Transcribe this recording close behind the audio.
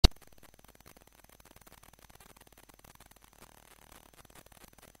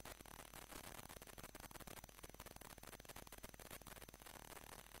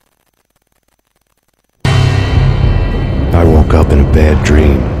I woke up in a bad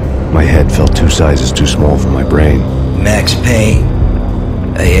dream. My head felt 2 sizes too small for my brain. Max Payne,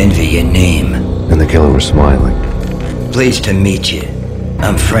 I envy your name. And the killer was smiling. Pleased to meet you.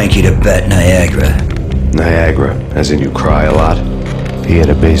 I'm Frankie the Bat Niagara. Niagara, as in you cry a lot? He had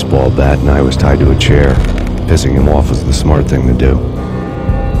a baseball bat and I was tied to a chair. Pissing him off was the smart thing to do.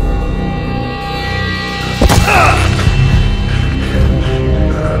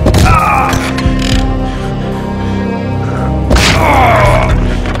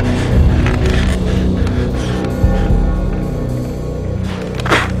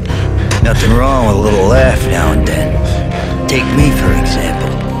 Nothing wrong with a little laugh now and then. Take me, for example.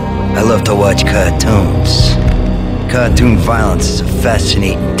 I love to watch cartoons. Cartoon violence is a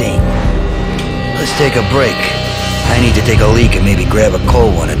fascinating thing. Let's take a break. I need to take a leak and maybe grab a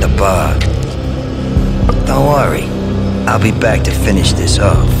cold one at the bar. Don't worry. I'll be back to finish this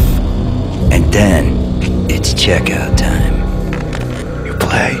off. And then, it's checkout time. You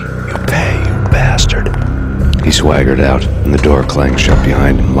play, you pay, you bastard. He swaggered out, and the door clanged shut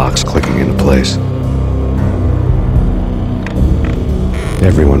behind him, locks clicking into place.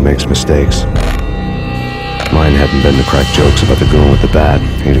 Everyone makes mistakes. Mine hadn't been to crack jokes about the girl with the bat.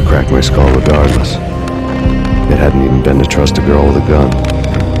 He'd have cracked my skull regardless. It hadn't even been to trust a girl with a gun.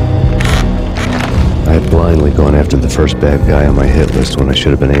 I had blindly gone after the first bad guy on my hit list when I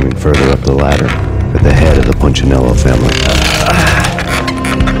should have been aiming further up the ladder, at the head of the Punchinello family.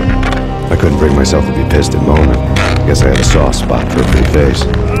 I couldn't bring myself to be pissed at Mona. Guess I had a soft spot for a pretty face.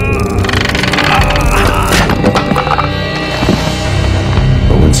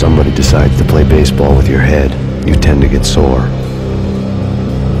 But when somebody decides to play baseball with your head, you tend to get sore.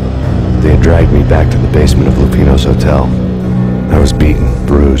 They had dragged me back to the basement of Lupino's hotel. I was beaten,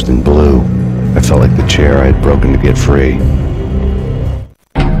 bruised, and blue. I felt like the chair I had broken to get free.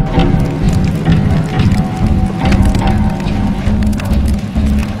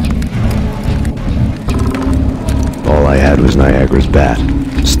 All I had was Niagara's bat,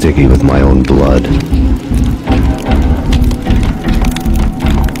 sticky with my own blood.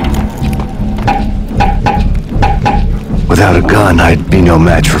 Without a gun, I'd be no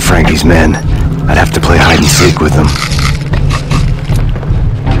match for Frankie's men. I'd have to play hide and seek with them.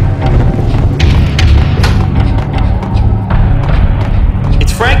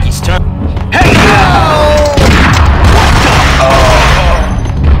 It's Frankie's turn. Hey!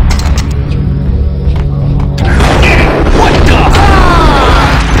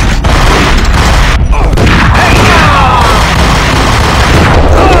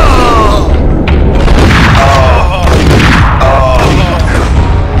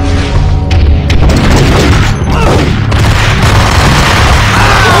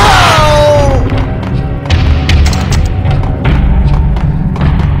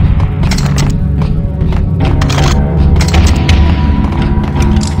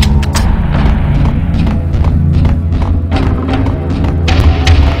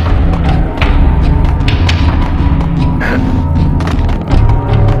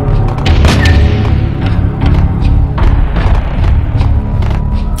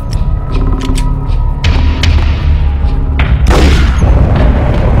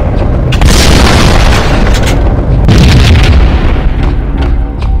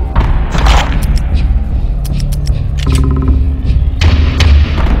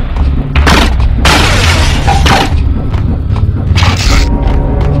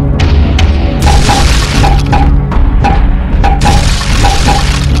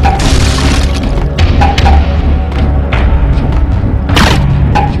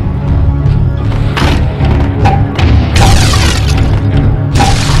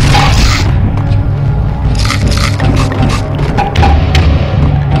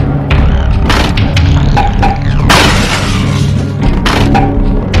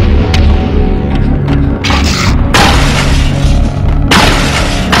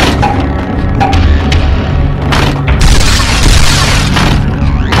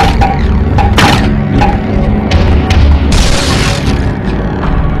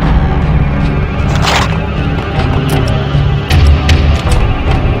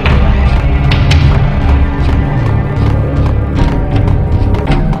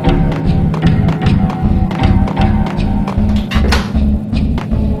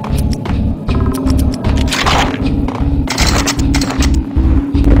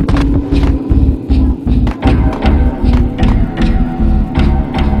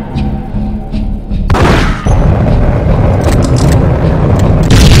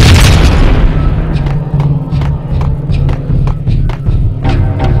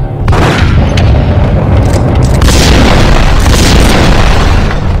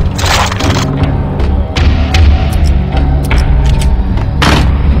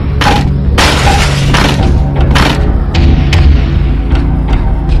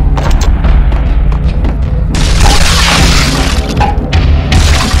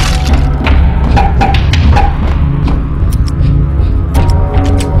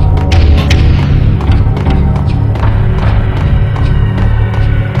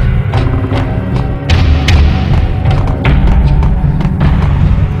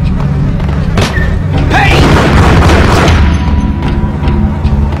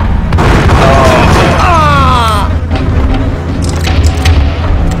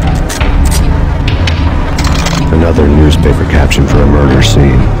 newspaper caption for a murder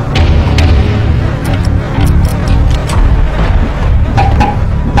scene.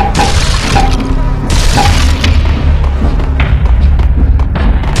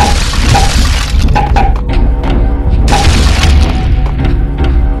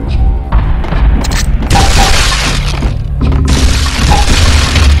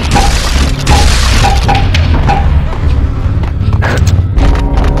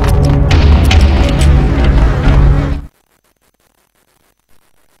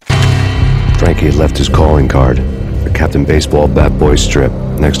 Frankie had left his calling card, a Captain Baseball Bat Boy strip,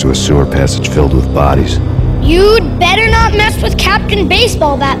 next to a sewer passage filled with bodies. You'd better not mess with Captain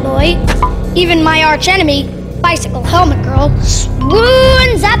Baseball Bat Boy. Even my archenemy, Bicycle Helmet Girl,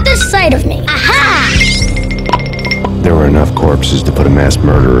 swoons at the sight of me. Aha! There were enough corpses to put a mass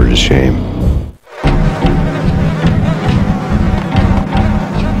murderer to shame.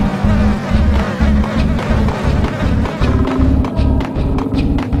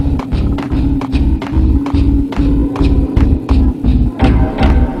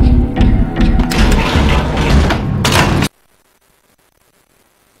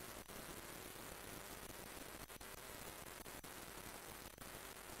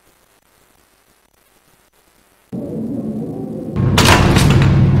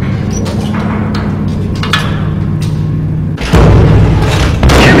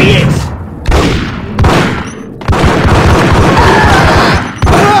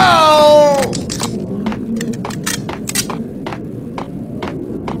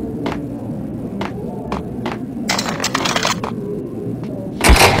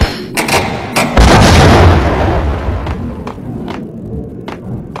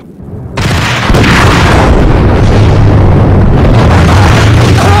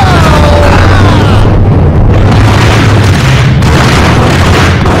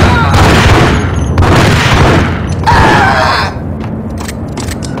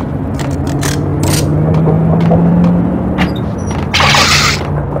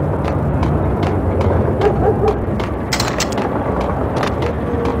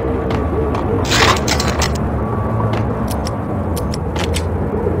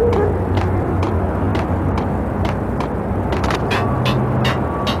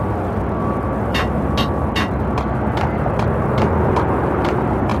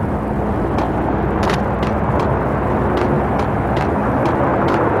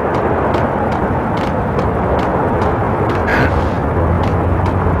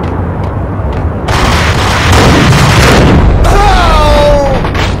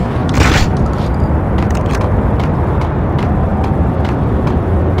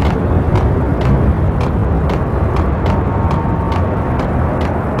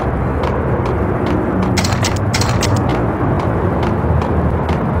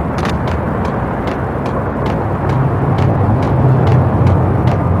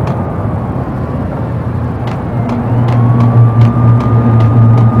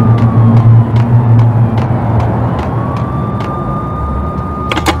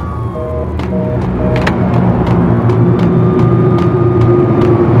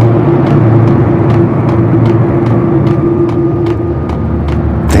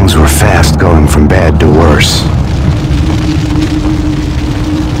 Going from bad to worse.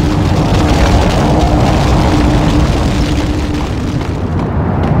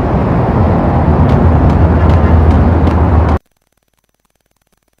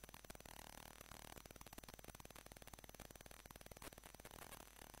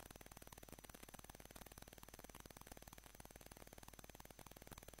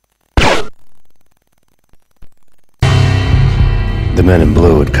 The men in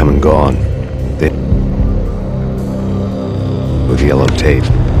blue had come and gone. With yellow tape.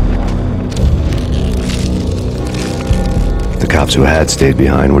 The cops who had stayed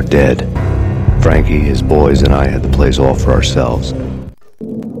behind were dead. Frankie, his boys, and I had the place all for ourselves.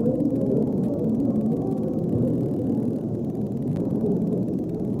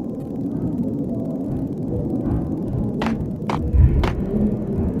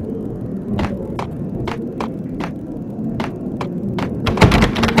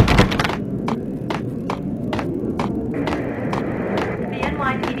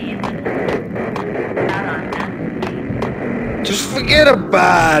 Just forget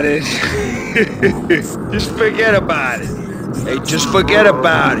about it. Just forget about it. Hey, just forget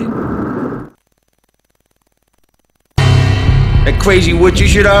about it. That crazy witch, you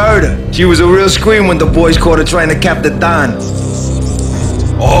should have heard her. She was a real scream when the boys caught her trying to cap the Don.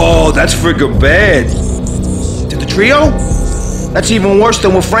 Oh, that's friggin' bad. To the trio? That's even worse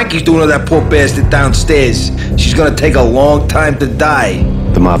than what Frankie's doing to that poor bastard downstairs. She's gonna take a long time to die.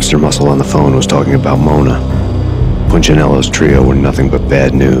 The mobster muscle on the phone was talking about Mona. Punchinello's trio were nothing but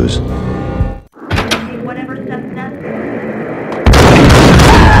bad news.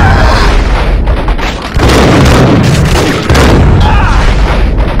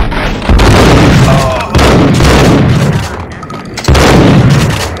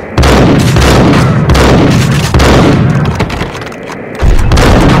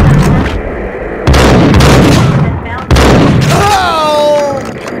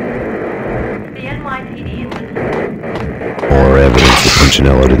 More evidence that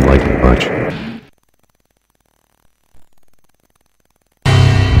Punchinello didn't like me much.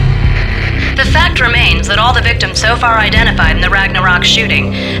 The fact remains that all the victims so far identified in the Ragnarok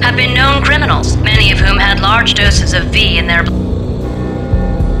shooting have been known criminals, many of whom had large doses of V in their blood.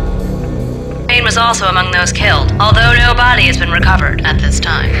 Payne was also among those killed, although no body has been recovered at this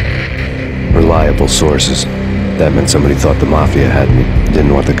time. Reliable sources. That meant somebody thought the Mafia had me,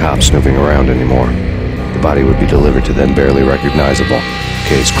 didn't want the cops snooping around anymore. The body would be delivered to them barely recognizable.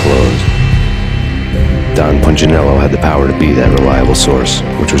 Case closed. Don Punchinello had the power to be that reliable source,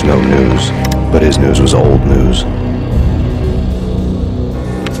 which was no news. But his news was old news.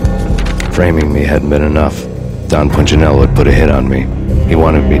 Framing me hadn't been enough. Don Punchinello had put a hit on me. He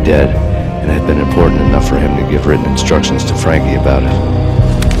wanted me dead, and it had been important enough for him to give written instructions to Frankie about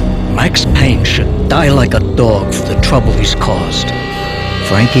it. Max Payne should die like a dog for the trouble he's caused.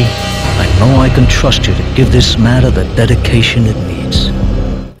 Frankie, I know I can trust you to give this matter the dedication it needs.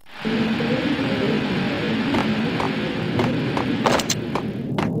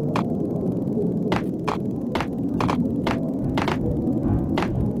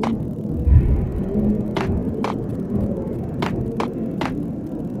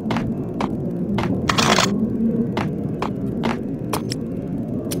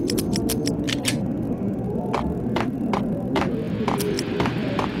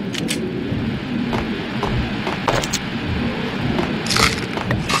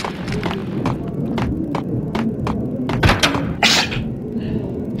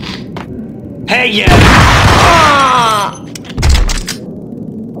 Hey, yeah!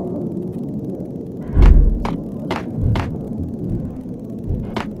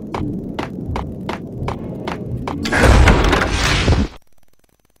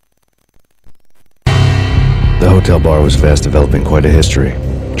 The hotel bar was fast developing quite a history.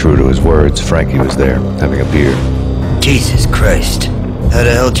 True to his words, Frankie was there, having a beer. Jesus Christ. How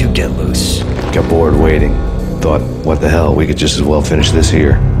the hell did you get loose? Got bored waiting. Thought, what the hell, we could just as well finish this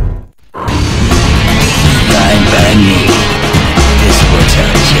here. Fine by me. This works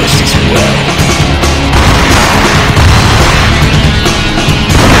out just as well.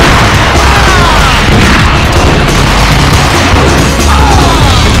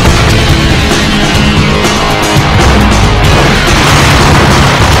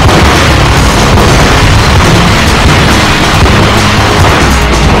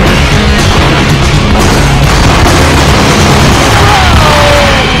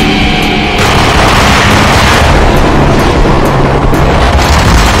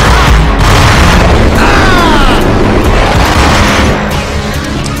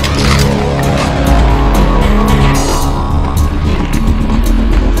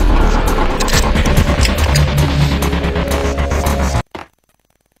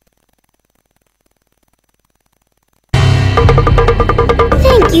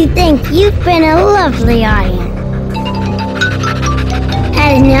 Thank you. You've been a lovely audience.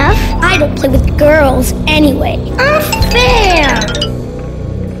 Had enough? I don't play with girls anyway. Unfair!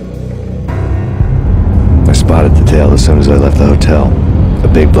 I spotted the tail as soon as I left the hotel. A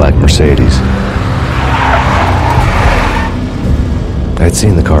big black Mercedes. I'd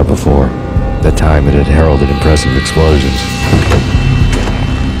seen the car before. That time it had heralded impressive explosions.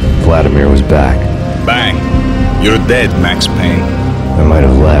 Vladimir was back. Bang! You're dead, Max Payne. I might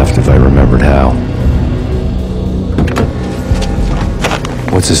have laughed if I remembered how.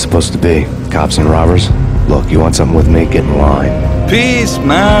 What's this supposed to be? Cops and robbers? Look, you want something with me? Get in line. Peace,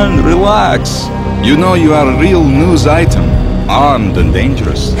 man. Relax. You know you are a real news item. Armed and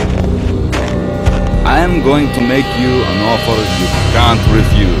dangerous. I am going to make you an offer you can't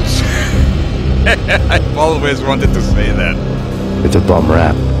refuse. I've always wanted to say that. It's a bum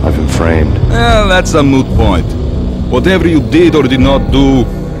rap. I've been framed. Well, that's a moot point. Whatever you did or did not do,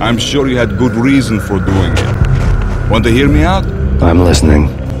 I'm sure you had good reason for doing it. Want to hear me out? I'm listening.